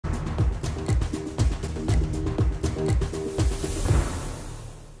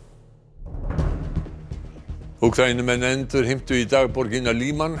Úkraínumenn endurheimtu í dag borgina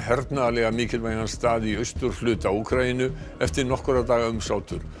Líman, hernaðarlega mikilvægan stað í austurhluta Úkraínu eftir nokkurra daga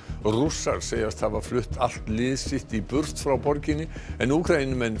umsátur. Rússar segjast hafa flutt allt lið sitt í burt frá borginni en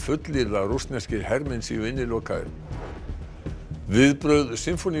Úkraínumenn fullyrða að rússneskir hermenn séu innilokaðir. Viðbrögð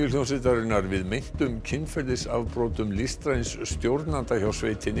Sinfóníuhljómsveitarinnar við meintum kynferðisafbrotum listræns stjórnanda hjá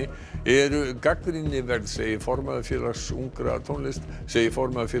sveitinni eru gagnrýniverð, segir formaður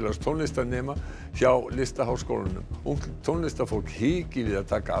félags tónlistarnema hjá Listaháskólanum. Ungt tónlistarfólk hiki við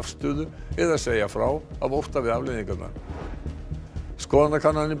að taka afstöðu eða segja frá af ótta við afleiðingarnar.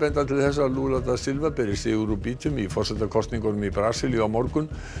 Skoðanakannanir benda til þess að Lula da Silva beri sigur úr býtum í forsetakosningunum í Brasilíu á morgun.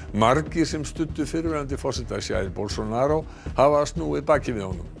 Margir sem studdu fyrrverandi forseta Jair Bolsonaro hafa snúið baki við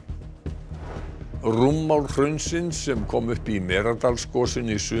honum. Rúmmál hraunsins sem kom upp í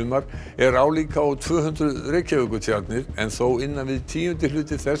Meradalagosinu í sumar álíka á 200 Reykjavíkurtjarnir en þó innan við 10.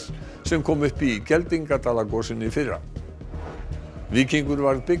 hluti þess sem kom upp í Geldingadalagosinu í fyrra. Víkingur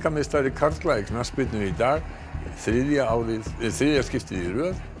varð bikarmeistari karla í knattspyrnu í dag. Þriðja skiptið í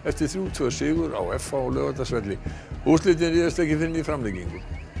röð eftir 3-2 sigur á FH á Laugardalsvelli. Úrslitin réðust ekki fyrr en í framlengingu.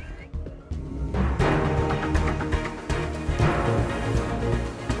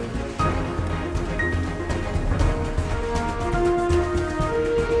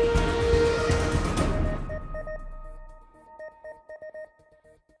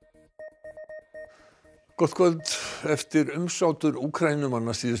 Gott kvöld. Eftir umsátur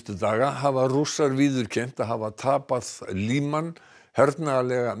Úkraínumanna síðustu daga hafa Rússar viðurkennt að hafa tapað Líman,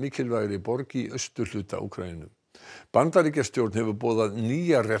 hernaðarlega mikilvægri borg í austurhluta Úkraínu. Bandaríkjastjórn hefur boðað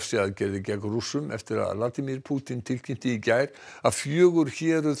nýjar refsiaðgerðir gegn Rússum eftir að Vladimir Putin tilkynnti í gær að 4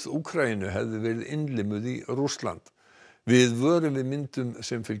 héruð Úkraínu hefðu verið innlimuð í Rússland. Við vörum við myndum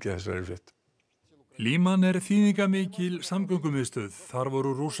sem fylgja þessari frétt. Líman þýðingamikil samgöngumiðstöð. Þar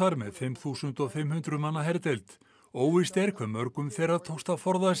voru Rússar með 5.500 manna herdeild. Óvíst hve mörgum þeirra tókst að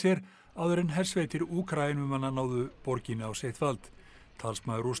forða sér áður en hersveitir Úkraínumanna náðu borginni á sitt vald.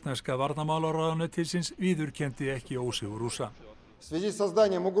 Talsmaður rússneska varnarmálaráðuneytisins viðurkenndi ekki ósigur Rússa. В связи с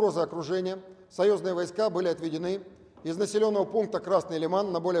созданием угрозы окружения союзные войска были отведены из населенного пункта Красный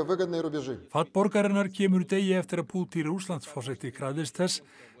Лиман на более выгодные рубежи. Fall borgarinnar kemur degi eftir að Pútín Rússlandsforseti krafðist þess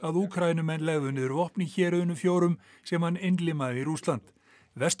að Úkraínumenn legðu niður vopn í héruðunum 4 sem hann innlimaði í Rússland.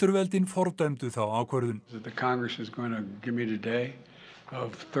 Vesturveldin fordæmdu þá ákvörðun. The Congress is going to give me today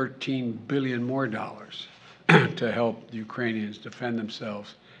of $13 billion more to help the Ukrainians defend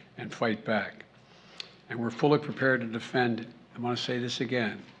themselves and fight back. And we're fully prepared to defend it. I want to say this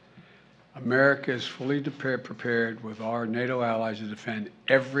again. America is fully prepared with our NATO allies to defend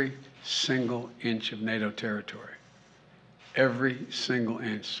every single inch of NATO territory. Every single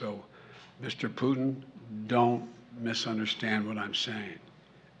inch. So, Mr. Putin, don't misunderstand what I'm saying.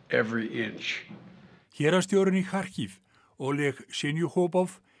 Every inch. Héraðsstjórinn í Kharkiv, Oleg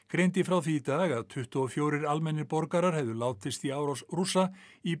Sinjukhobov, greindi frá því í dag að 24 almennir borgarar hefðu látist í árás Rússa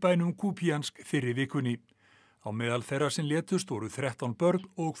í bænum Kupiansk fyrr í vikunni. Á meðal þeirra sem létust voru 13 börn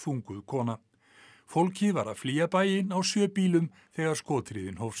og þunguð kona. Fólkið var að flýja bæinn á 7 bílum þegar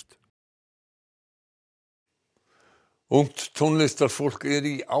skotríðin hófst. Ungt tónlistarfólk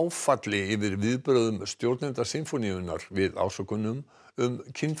í áfalli yfir viðbrögðum stjórnenda Sinfóníunnar við ásökunum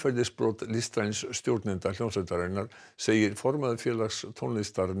kynferðisbrot listræns stjórnenda hljómsveitarinnar, segir formaður félags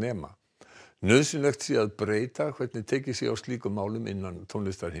tónlistarnema. Nauðsynlegt sé að breyta hvernig tekið sé á slíkum málum innan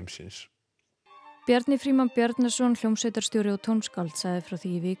tónlistarheimsins. Bjarni Frímann Bjarnason, hljómsveitarstjóri og tónskáld, sagði frá því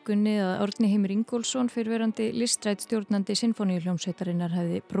í vikunni að Árni Heimir Ingólfsson, fyrrverandi listrænn stjórnandi Sinfóníuhljómsveitarinnar,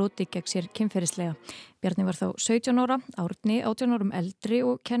 hefði brotið gegn sér kynferðislega. Bjarni var þá 17 ára, Árni 18 árum eldri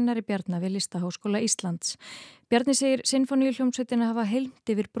og kennari Bjarna við Listaháskóla Íslands. Bjarni segir Sinfóníuhljómsveitina hafa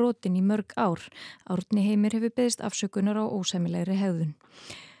heilt yfir brotin í mörg ár. Árni Heimir hefur beðist afsökunar á ósæmilegri hegðun.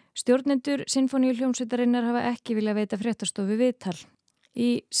 Stjórnendur Sinfóníuhljómsveitarinnar hafa ekki viljað veita fréttastofu viðtal.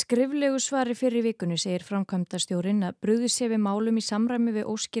 Í skriflegu svari fyrr í vikunni segir framkvæmdastjórinn að brugðist sé við málum í samræmi við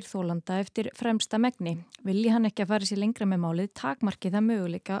óskir þolanda eftir fremsta megni. Vilji hann ekki að fara sér lengra með málið, takmarki það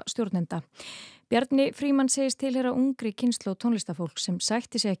möguleika stjórnenda. Bjarni Frímann segist tilheyra ungri kynslóð tónlistarfólk sem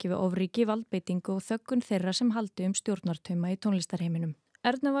sætti sig ekki við ofríki, valdbeitingu og þöggun þeirra sem haldi stjórnartauma í tónlistarheiminum.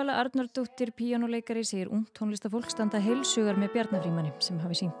 Erna Vala Arnardóttir, píanóleikari, segir ungt tónlistarfólk standa heilsugar með Bjarna Frímanni sem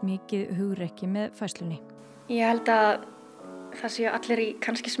hafi sýnt mikið hugrekki með færslunni. Ég held að það séu allir í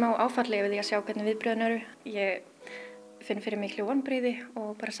kannski smá áfalli yfir því að sjá hvernig viðbrögðin eru. Ég finn fyrir miklu vonbrigði og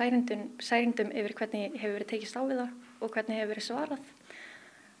bara særindum yfir hvernig hefur verið tekist á við það og hvernig hefur verið svarað.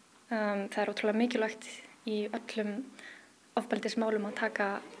 Það er ótrúlega mikilvægt í öllum ofbeldismálum að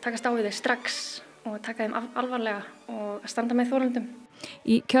takast á við þau strax og taka þeim alvarlega og standa með þolendum.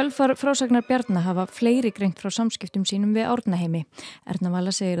 Í kjölfar frásagnar Bjarna hafa fleiri greint frá samskiptum sínum við Árnaheimi. Erna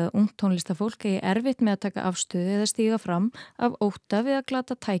Vala segir að ungt tónlistarfólk eigi erfitt með að taka afstöðu eða stíga fram af ótta við að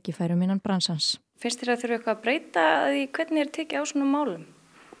glata tækifærum innan bransans. Finnst þér að þurfa eitthvað að breyta því hvernig tekið á svona málum?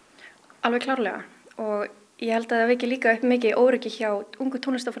 Alveg klárlega, og ég held að það veki líka upp mikið óryggi hjá ungu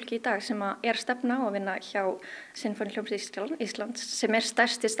tónlistarfólki í dag sem er að stefna á að vinna hjá Sinfóníuhljómsveit Íslands sem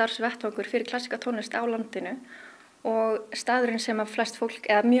stærsti starfsvettvangur fyrir klassíska tónlist á landinu og staðurinn sem að flest fólk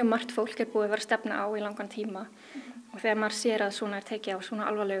eða mjög margt fólk búið að vera að stefna á í langan tíma og þegar maður sér að svona tekið á svona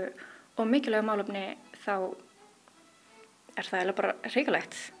alvarlegu og mikilvægu málefni þá það eiginlega bara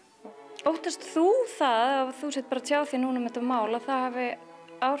hrikalegt. Óttast þú það að þú sett bara að tjá því núna með þetta mál að það hafi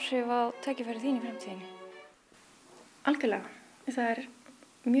áhrif á tækifæri þín í framtíðinni? Algjörlega, það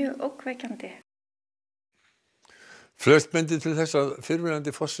mjög ókveikjandi. Flest bendir til þess að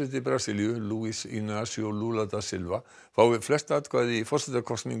fyrrverandi forseti Brasilíu, Luís Inácio Lula da Silva, fái flest atkvæði í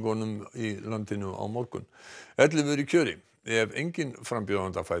forsetakosningunum í landinu á morgun. 11 eru í kjöri. Ef engin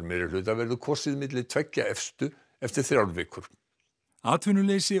frambjóðanda fær meirihluta verður kosið milli tveggja efstu eftir 3 vikur.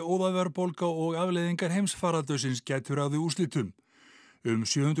 Atvinnuleysi, óðaverðbólga og afleiðingar heimsfaraldursins gætu ráðið úrslitum.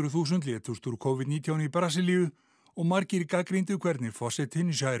 700.000 létust úr COVID-19 í Brasilíu og margir gagnrýndu hvernig forsetinn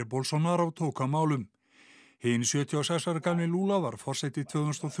Jair Bolsonaro tók á málum. Hinn 76 ára gamli Lula var forseti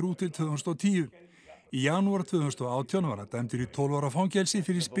 2003 til 2010. Í janúar 2018 var hann dæmdur í 12 ára fangelsi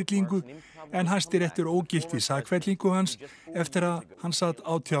fyrir spillingu en Hæstiréttur ógilti sakfellingu hans eftir að hann satt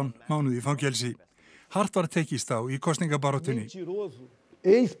 18 mánuði í fangelsi. Hart var tekist á í kosningabaráttunni.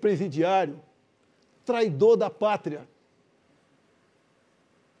 Ex-presidiário, traidor da pátria.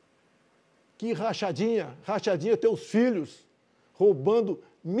 Que rachadinha teus filhos, roubando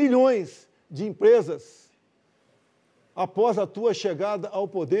milhões de empresas após a tua chegada ao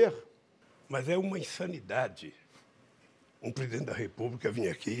poder. Mas é uma insanidade presidente da República vir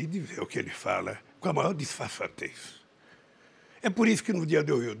aqui e dizer o que ele fala com a maior disfarçatez. É por isso que no dia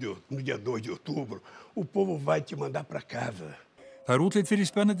 2 de outubro o povo vai te mandar para casa. Það útlit fyrir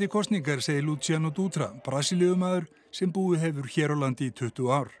spennandi kosningar, segir Luciano Dutra, Brasilíumaður sem búið hefur hér á landi í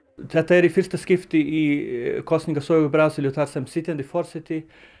 20 ár. Þetta í fyrsta skipti í kosningasögu Brasilíu þar sem sitjandi forseti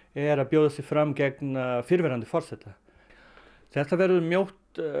að bjóða sig fram gegn fyrrverandi forseta. Þetta verður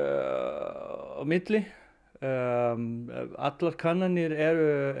mjótt á milli. Allar kannanir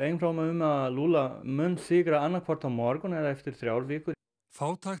eru einróma að Lula mun sigra annarkvort á morgun eða eftir 3 vikur.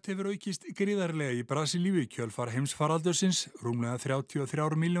 Fátækt hefur aukist gríðarlega í Brasilíu í kjölfar heimsfaraldursins. Rúmlega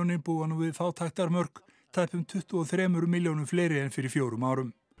 33 milljónir búa nú við fátæktarmörk, tæpum 23 milljónum fleiri en fyrir 4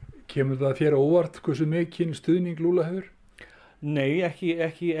 árum. Kemur það þér á óvart hversu mikinn stuðning Lula hefur? Nei,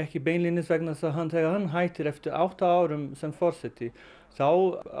 ekki beinlínis vegna þess að þegar hann hættir eftir 8 árum sem forseti, þá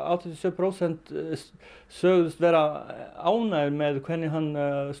 87% sögðust vera ánægðir með hvernig hann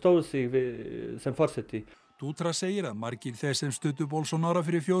stóð sig sem forseti. Dutra segir að margir þeir sem studdu Bolsonaro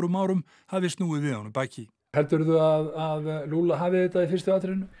fyrir 4 árum hafi snúið við honum baki. Heldurðu að Lula hafi þetta í fyrstu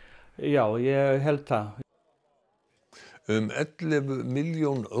atriðinu? Já, ég held það. 11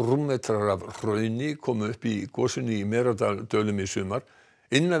 milljón rúmmetrar af hrauni komu upp í gosinu í Meradalagosið í sumar,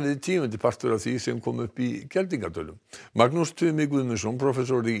 innan við 10. partur af því sem kom upp í Geldingadölum. Magnús Tumi Guðmundsson,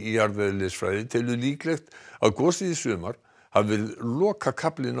 professor í jarðeðlisfræði, telur líklegt að gosið í sumar hafi verið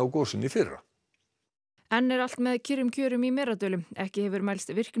lokakaflinn á gosinu í fyrra. Enn allt með kyrrum kjörum í Meradölum. Ekki hefur mælst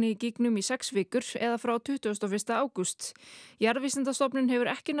virkni í gígnum í 6 vikur eða frá 21. ágúst. Jarðvísindastofnun hefur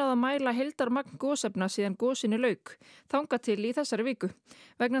ekki náð að mæla heildarmagn gosefna síðan gosinu lauk, þangað til í þessari viku.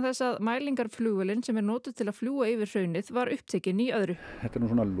 Vegna þess að mælingarflugvélin sem notuð til að fljúga yfir hraunið var upptekin í öðru. Þetta nú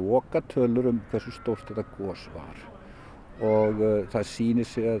svona lokatölur hversu stórt þetta gos var. Og það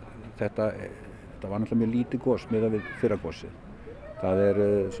sýnir sig að þetta var náttúrulega mjög lítið gos miðað við fyrra gosið.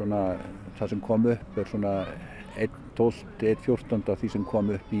 Það sem kom upp svona 1/12–1/14 af því sem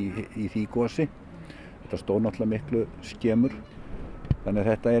kom upp í því gosi. Þetta stóð náttúrulega miklu skemur, þannig að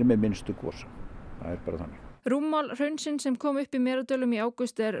þetta með minnstu gosa. Það bara þannig. Rúmmál hraunsin sem kom upp í Meradölum í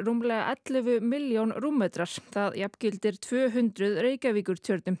ágúst rúmlega 11 milljón rúmmetrar. Það jafngildir 200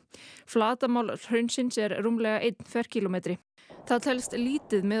 Reykjavíkurtjörnum. Flatamál hraunsin rúmlega 1 ferkílómetri. Það telst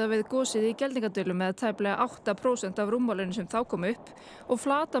lítið miðað við gosið í Geldingadölum með tæplega 8% af rúmmálinu sem þá kom upp og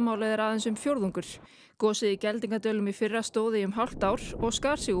flatamálið aðeins 1/4. Gosið í Geldingadölum í fyrra stóði hálft ár og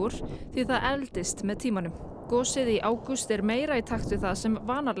skar sig úr því það eldist með tímanum. Gosið í ágúst meira í takt við það sem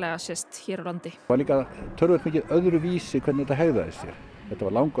vanarlega sést hér á landi. Það var líka töluvert mikið öðruvísi hvernig þetta hegðaði sér. Þetta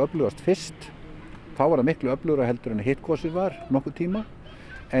var langöflugast fyrst, þá var það miklu öflugra heldur en hitt gosið var nokkuð tíma,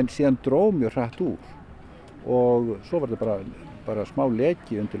 en síðan dró mjög hratt úr og svo var þetta bara smá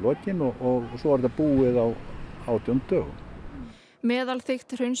leki undir lokin og svo var þetta búið á 18 dögum.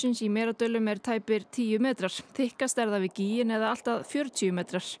 Meðalþykkt hraunsins í Meradölum tæpir 10 metrar. Þykkast það við gíginn eða allt að 40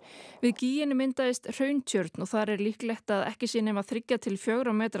 metrar. Við gíginni myndaðist hrauntjörn og þar líklegt að ekki sé nema 3 til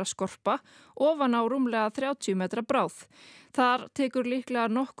 4 metra skorpa ofan á rúmlega 30 metra bráð. Þar tekur líklega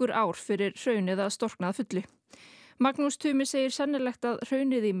nokkur ár fyrir hraunið að storkna að fullu. Magnús Tumi segir sennilegt að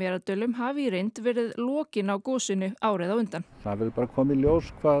hraunið í Meradölum hafi í reynd verið lokin á gosinu árið á undan. Það verður bara komið í ljós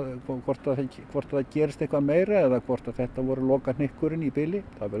hvort það gerist eitthvað meira eða hvort að þetta voru lokahnykkurinn í bili.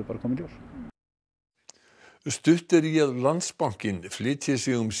 Það verður bara komið í ljós. Stutt í að Landsbankinn flytji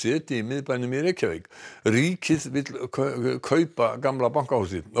sig seti í miðbænum í Reykjavík. Ríkið vill kaupa gamla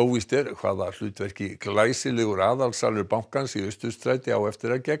bankahúsið. Óvíst hvaða hlutverki glæsilegur aðalsalur bankans í Austurstræti á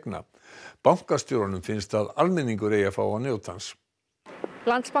eftir að gegna. Bankastjórunum finnst að almenningur eigi að fá að njóta hans.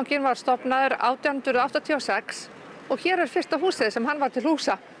 Landsbankinn var stofnaður 1886 og hér fyrsta húsið sem hann var til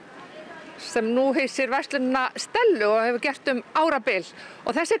húsa, sem nú hýsir verslunina Stellu og hefur gert árabil.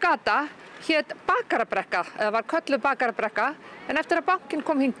 Og þessi gata hét Bakarabrekka, eða var kölluð Bakarabrekka, en eftir að bankinn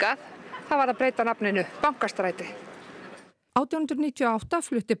kom hingað, það var að breyta nafninu Bankastræti. 1898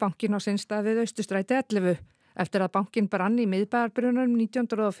 flutti bankinn á sinn stað við Austurstræti 11. Eftir að bankinn brann í miðbæjarbrunanum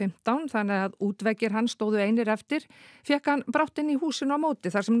 1915, þannig að útveggir hans stóðu einir eftir, fékk hann brátt inn í húsinu á móti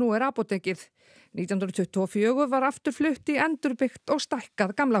þar sem nú apótekið. 1924 var aftur flutt í endurbyggt og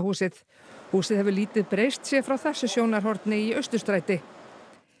stækkað gamla húsið. Húsið hefur lítið breyst sér frá þessu sjónarhorni í Austurstræti.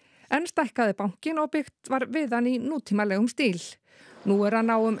 En stækkaði bankinn og byggt var við hann í nútímalegum stíl. Nú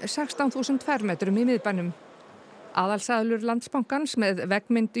hann á 16.000 fermetrum í miðbænum. Aðalsalur Landsbankans með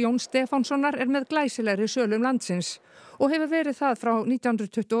veggmynd Jóns Stefánssonar með glæsilegri sölum landsins og hefur verið það frá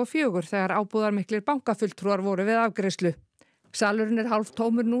 1924 þegar ábúðarmiklir bankafulltrúar voru við afgreiðslu. Salurinn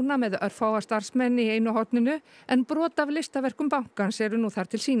hálftómur núna með örfáa starfsmenn í einu horninu en brot af listaverkum bankans eru nú þar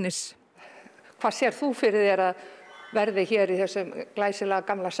til sýnis. Hvað sér þú fyrir þér að verði hér í þessum glæsilega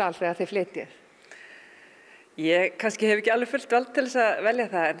gamla sal þegar þið flytjið? Ég kannski hef ekki alveg fullt vald til þess að velja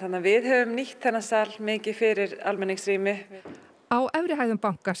það, en þannig að við höfum nýtt þennan sal mikið fyrir almenningsrými. Á efri hæðum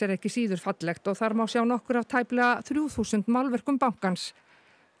bankans ekki síður fallegt og þar má sjá nokkur af tæplega 3000 málverkum bankans.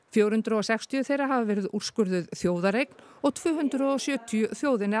 460 þeirra hafa verið úrskurðuð þjóðareign og 270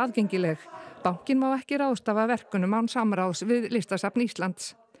 þjóðinni aðgengileg. Bankinn má ekki ráðstafa verkunum án samráðs við Listasafn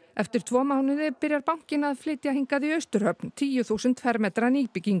Íslands. Eftir 2 mánuði byrjar bankinn að flytja hingað í Austurhöfn 10.000 fermetra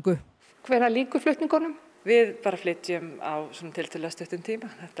nýbyggingu. Hvenær lýkur flutningunum? Við bara flytjum á tiltölulega stuttum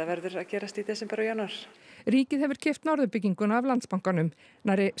tíma. Þetta verður að gerast í desember og janúar. Ríkið hefur keypt norðurbygginguna af Landsbankanum,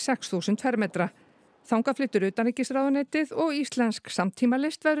 nærri 6.000 fermetra. Þangað flytur utanríkisráðuneytið og íslensk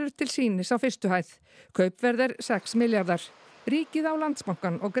samtímalist verður til sýnis á fyrstu hæð. Kaupverð 6 milljarðar. Ríkið á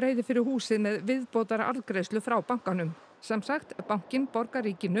Landsbankann og greiði fyrir húsið með viðbótar arðgreiðslu frá bankanum. Sem sagt, bankinn borgar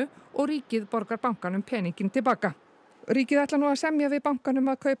ríkinu og ríkið borgar bankanum peninginn tilbaka. Ríkið ætla nú að semja við bankanum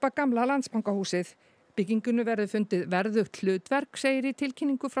að kaupa gamla Landsbankahúsið. Byggingunni verður fundið verðugt hlutverk, segir í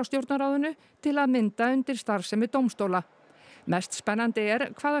tilkynningu frá stjórnarráðinu, til að mynda undir starfsemi dómstóla. Mest spennandi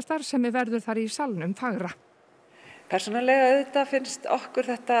hvaða starfsemi verður þar í salnum fagra. Persónulega auðvitað finnst okkur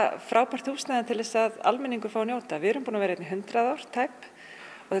þetta frábært húsnæði til þess að almenningur fá að njóta. Við erum búin að vera 100 ár tæp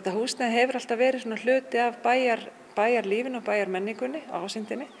og þetta húsnæði hefur alltaf verið svona hluti af bæjarlífinu og bæjarmenningunni á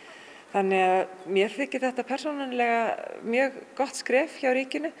ásýndinni. Þannig að mér þykir þetta persónulega mjög gott skref hjá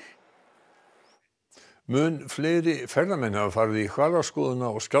ríkinu. Mun fleiri ferðamenn hafa farið í hvalaskoðuna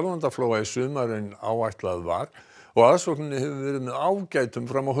og Skjálfandaflóa í sumar en áætlað var og aðsókninni hefur verið með ágætum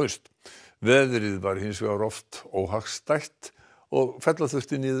fram á haust. Veðrið var hins vegar oft óhagstætt og fella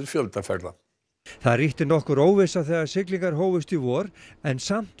þurfti niður fjöldaferða. Það ríkti nokkur óvissa þegar siglingar hófust í vor en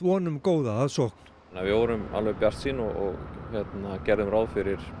samt vonum góða aðsókn. Við vorum alveg bjartsýn og gerðum ráð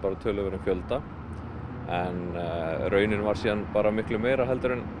fyrir bara töluverðum fjölda. En raunin var síðan bara miklu meira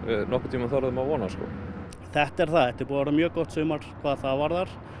heldur en nokkuð tíma þorðum að vona sko. Þetta það, þetta búið að vera mjög gott sumar hvað það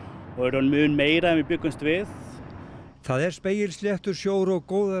varðar og er mun meira en við byggumst við. Það spegilsléttur sjór og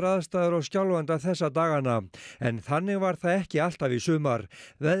góðar aðstæður á Skjálfanda þessa dagana, en þannig var það ekki alltaf í sumar.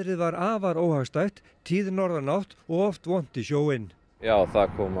 Veðrið var afar óhagstætt, tíð norðanátt og oft vont í sjóinn. Já,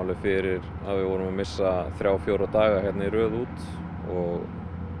 það kom alveg fyrir að við vorum að missa 3-4 daga hérna í röð út og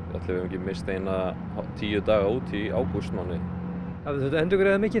ætli við hefum ekki mist 10 daga út í ágústmánuði. Hafið þetta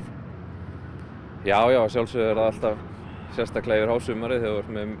endurgreiðað mikið? Já, sjálfsögðu það alltaf sérstaklega yfir hásumarið þegar þú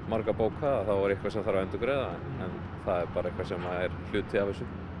ert með marga bóka, þá er eitthvað sem þarf að endurgreiða, en það bara eitthvað sem hluti af þessu.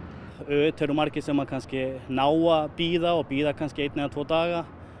 Auðvitað eru margir sem kannski ná að bíða og bíða kannski 1 eða 2 daga,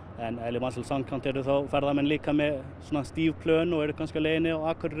 en eðli málsins samkvæmt eru þá ferðamenn líka með svona stíf plön og eru kannski á leiðinni á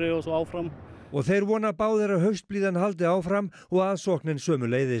Akureyri og svo áfram. Og þeir vona báðir að haustblíðan haldi áfram og aðsóknin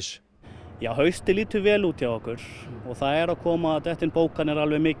sömuleiðis. Já, hausti lítur vel út hjá okkur og það að koma að dettin bókanir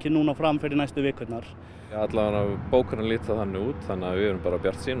alveg mikið núna fram fyrir næstu vikurnar. Já, allavega bókarinn lítur þannig út, þannig að við erum bara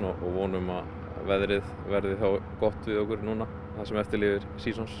bjartsýn og vonum að veðrið verði þá gott við okkur núna, það sem eftirlifir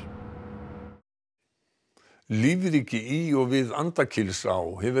sísons. Lífríki í og við Andakílsá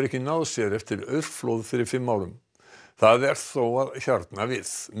hefur ekki náð sér eftir aurflóð fyrir 5 árum. Það þó að hjarna við.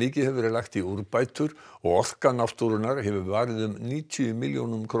 Mikið hefur verið lagt í úrbætur og orka náttúrunnar hefur varið 90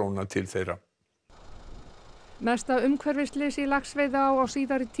 milljónum króna til þeirra. Mesta umhverfisslys í laxveiðiá á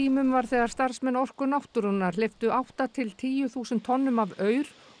síðari tímum var þegar starfsmenn Orku náttúrunnar hleyptu 8 til 10.000 tonnum af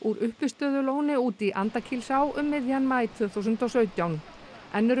aur úr uppistöðulóni út í Andakílsá miðjan maí 2017.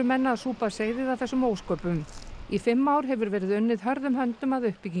 Enn eru menn að súpa seyðið af þessum ósköpum. Í 5 ár hefur verið unnið hörðum höndum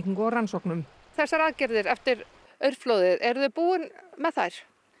að uppbyggingu og rannsóknum. Þessar aðgerðir eftir aurflóðið, eru þið búin með þær?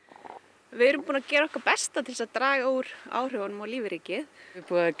 Við erum búin að gera okkar besta til þess að draga úr áhrifunum á lífríkið. Við erum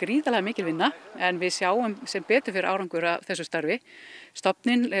búin að gríðarlega mikil vinna en við sjáum sem betur fyrir árangur af þessu starfi.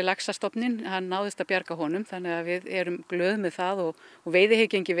 Stofninn, laxastofninn, hann náðist að bjarga honum þannig að við erum glöð með það og veiði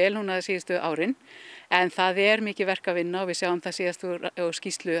hefur gengið vel núna síðustu árin. En það mikið verk að vinna og við sjáum það síðast úr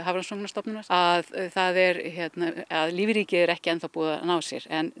skýrslu Hafrannsóknastofnunar að það að lífríkið ekki ennþá búið að ná sér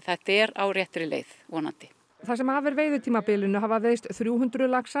en þetta á réttri leið vonandi. Það sem af veiðutímabilinu hafa veiðst 300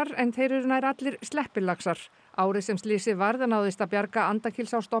 laxar en þeir eru nær allir sleppilaxar. Árið sem slysið varð náðist að bjarga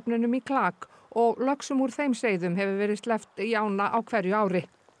Andakílsárstofninum í klak og laxum úr þeim seiðum hefur verið sleppt í ána á hverju ári.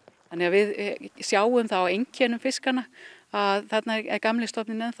 Þannig að við sjáum það á einkennum fiskana að þarna gamli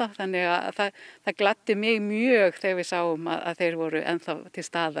stofnin ennþá. Þannig að það gladdi mig mjög þegar við sáum að þeir voru ennþá til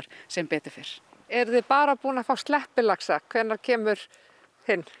staðar sem betur fyrr. Eru þið bara búin að fá sleppilaxa? Hvenær kemur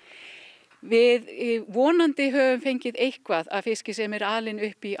hinn? Við vonandi höfum fengið eitthvað af fiski sem alinn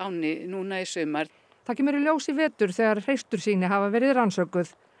upp í ánni núna í sumar. Það kemur í ljós í vetur þegar hreistursýni hafa verið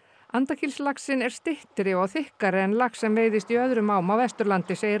rannsökuð. Andakílslaxinn styttri og þykkari en lax sem veiðist í öðrum ám á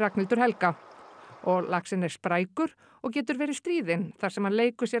Vesturlandi, segir Ragnhildur Helga. Og laxinn sprækur og getur verið stríðinn þar sem hann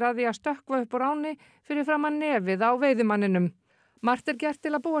leikur sér að því að stökkva upp úr ánni fyrir framan nefið á veiðimanninum. Margt gert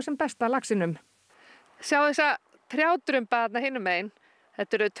til að búa sem besta laxinum. Sjá þessa trjádrumba þarna hinum megin.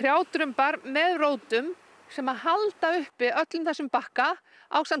 Þetta eru trjádrumbar með rótum sem að halda uppi öllum þessum bakka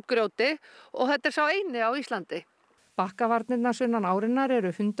ásamt grjóti og þetta sá eini á Íslandi. Bakkavarnirnar sunnan árinnar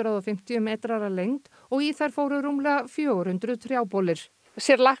eru 150 metrar að lengd og í þær fóru rúmlega 400 trjábólir.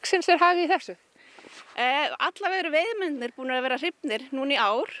 Sér laxinn sér hagi í þessu? Allavega eru veiðimennir búin að vera hrifnir núna í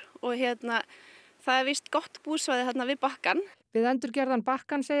ár og það víst gott búsvæði þarna við bakkan. Við endurgerðan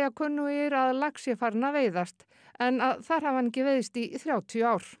bakkan segja kunnugir að lax sé farin að veiðast en að þar hafa hann ekki veiðst í 30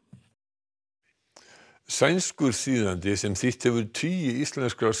 ár. Sænskur þýðandi sem þýtt hefur 10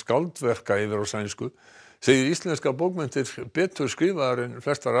 íslenskra skáldverka yfir á sænsku segir íslenskar bókmenntir betur skrifaðar en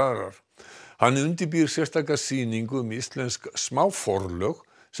flestar aðrar. Hann undirbýr sérstaka sýningu íslensk smáforlög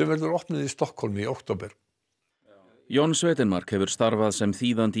sem verður opnuð í Stokkhólmi í október. Jón Svetenmark hefur starfað sem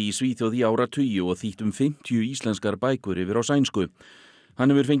þýðandi í Svíþjóð í áratugi og þýtt 50 íslenskar bækur yfir á sænsku.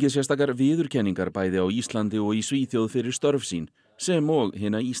 Hann hefur fengið sérstakar viðurkenningar bæði á Íslandi og í Svíþjóð fyrir störf sín, sem og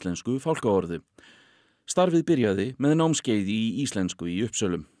hina íslensku fálkaorðu. Starfið byrjaði með námskeiði í íslensku í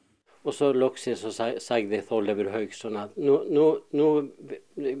Uppsölum. Och så loksins så sagde Þorleifur Hauksson att nu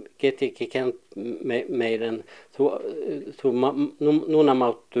get jag inte känt mer än núna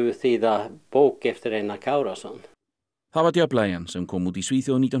máttu þýða bók eftir Einar Kárason. Það var Djöflæjan sem kom út í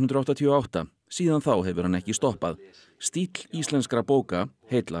Svíþjóð 1988. Síðan þá hefur hann ekki stoppað. Stíll íslenskra bóka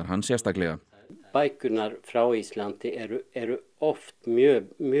heillar hann sérstaklega. Bækurnar frá Íslandi eru oft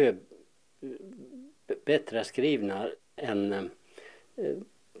mjög betra skrifnar en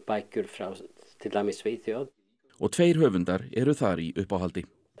bækur frá til dæmis Svíþjóð. Og 2 höfundar eru þar í uppáhaldi.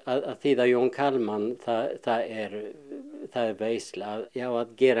 Að þýða Jón Kalman, það er veisla. Já,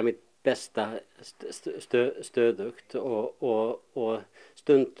 að gera mitt besta stöðugt og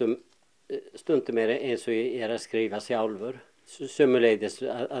stundum eins og ég að skrifa sjálfur. Sömuleiðis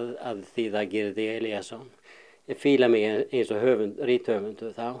að þýða Gyrði Eliasson. Ég fíla mig eins og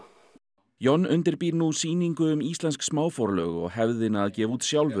rithöfundur þá. Jón undirbýr nú sýningu íslensk smáforlög og hefðina að gefa út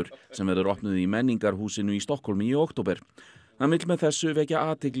sjálfur sem verður opnuð í menningarhúsinu í Stokkhólmi í október. Hann vill með þessu vekja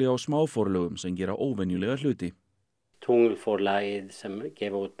athygli á smáforlögum sem gera óvenjulega hluti. Tunglforlagið sem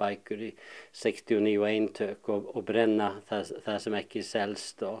gefa út bækur í 69 eintök og brenna það sem ekki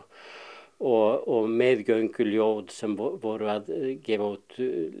selst og meðgönguljóð sem voru að gefa út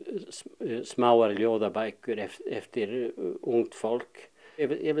smáar ljóðabækur eftir ungt fólk.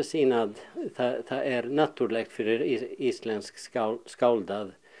 Ég vil sýna að það naturlegt fyrir íslensk skáld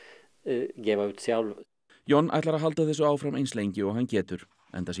að gefa út sjálf. Jón ætlar að halda þessu áfram eins lengi og hann getur.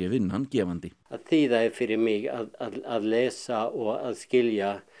 enda sé vinnan gefandi. Að þýða fyrir mig að lesa og að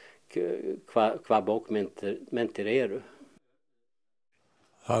skilja hvað bókmenntir eru.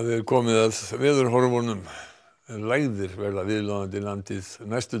 Það komið að veðurhorfunum. Lægðir verða viðloðandi landið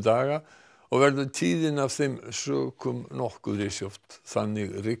næstu daga og verður tíðin af þeim sökum nokkuð rysjótt.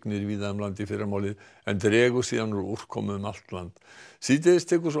 Þannig rignir víða landið í fyrramálið en dregur síðan úr úrkomu allt land. Síðdegis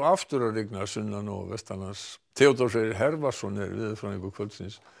tekur svo aftur að rigna sunnan og vestanlands. Theodór Freyr Hervarsson veðurfræðingur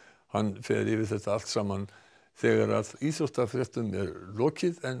kvöldsins. Hann fer yfir þetta allt saman þegar að íþróttafréttum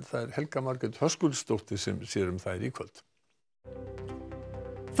lokið en það Helga Margrét Höskuldsdóttir sem sér þær í kvöld.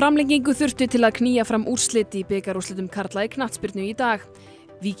 Framlengingu þurfti til að knýja fram úrslit í bikarúrslitum karla í knattspyrnu í dag.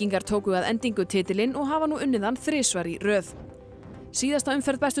 Víkingar tóku að endingu titilinn og hafa nú unnið hann 3 í röð. Síðasta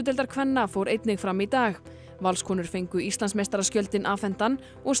umferð bestu deildar kvenna fór einnig fram í dag. Valskonur fengu Íslandsmeistaraskjöldin afhentan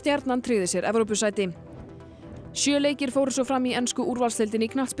og Stjarnan tryggði sér Evrópusæti. 7 leikir fóru svo fram í ensku úrvalsdeildinni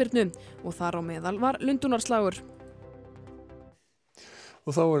í knattspyrnu og þar á meðal var Lundúnarslagur.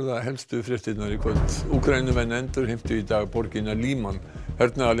 Og þá það helstu fréttirnar í kvöld. Úkraínumenn endurheimtu í dag borgina Líman,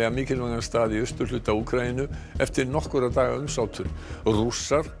 hernaðarlega mikilvægan stað í austurhluta Úkraínu eftir nokkurra daga umsátur.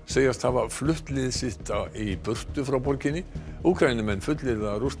 Rússar segjast hafa flutt lið sitt í burtu frá borginni. Úkraínumenn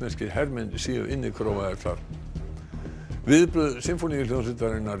fullyrða að rússneskir hermenn séu innigrófaðir þar. Viðbrögð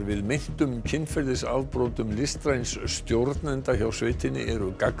Sinfóníuhljómsveitarinnar við meintum kynferðisafbrotum listræns stjórnenda hjá sveitinni eru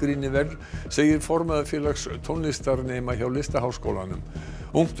gagnrýniverð, segir formaður félags tónlistarnema hjá Listaháskólanum.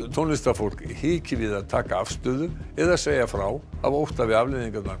 Ungt tónlistarfólk hiki við að taka afstöðu eða segja frá af ótta við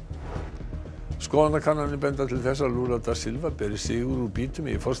afleiðingarnar. Skoðanakannanir benda til þess að Lula da Silva beri sigur úr býtum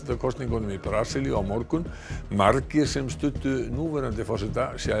í forsetakosningunum í Brasilíu á morgun. Margir sem studdu núverandi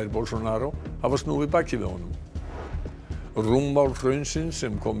forseta, Jair Bolsonaro, hafa snúið baki við honum. Rúmmál hraunsins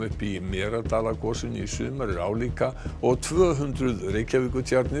sem kom upp í Meradalagosið í sumar álíka og 200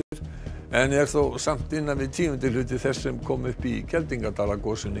 Reykjavíkurtjarnir en þó samt innan við 10. hluti þess sem kom upp í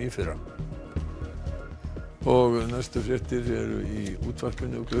Geldingadalagosinu í fyrra. Og næstu fréttir eru í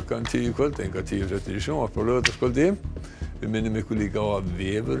útvarpinu klukkan 10 í kvöld, enga 10 fréttir í sjónvarp á laugardagskvöldi. Við minnum ykkur líka á að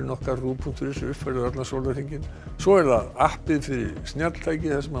vefurinn okkar rúv.is uppfærður allan sólarhringinn. Svo það appið fyrir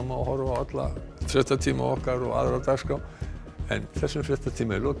snjalltæki þar sem maður má horfa á alla fréttatíma okkar og aðra dagskrá. En þessum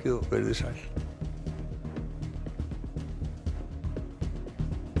fréttatíma lokið og verið sæl.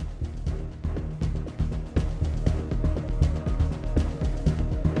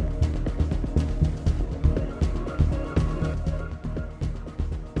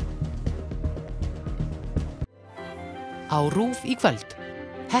 Á RÚV í kvöld.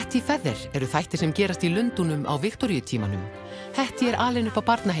 Fréttir eru þættir sem gerast í Lundúnum á Viktoríutímanum. Fréttir alin upp á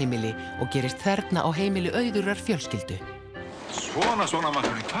barnaheimili og gerist þarna á heimili auðurar fjölskyldu. Svona,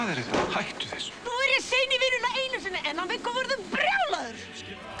 maðurinn, hvað þetta? Hættu þessu. Nú ég sein í vinnuna einu sinni en hann veit hvað verður brjálaður.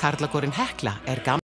 Karlakórinn Hekla gamla.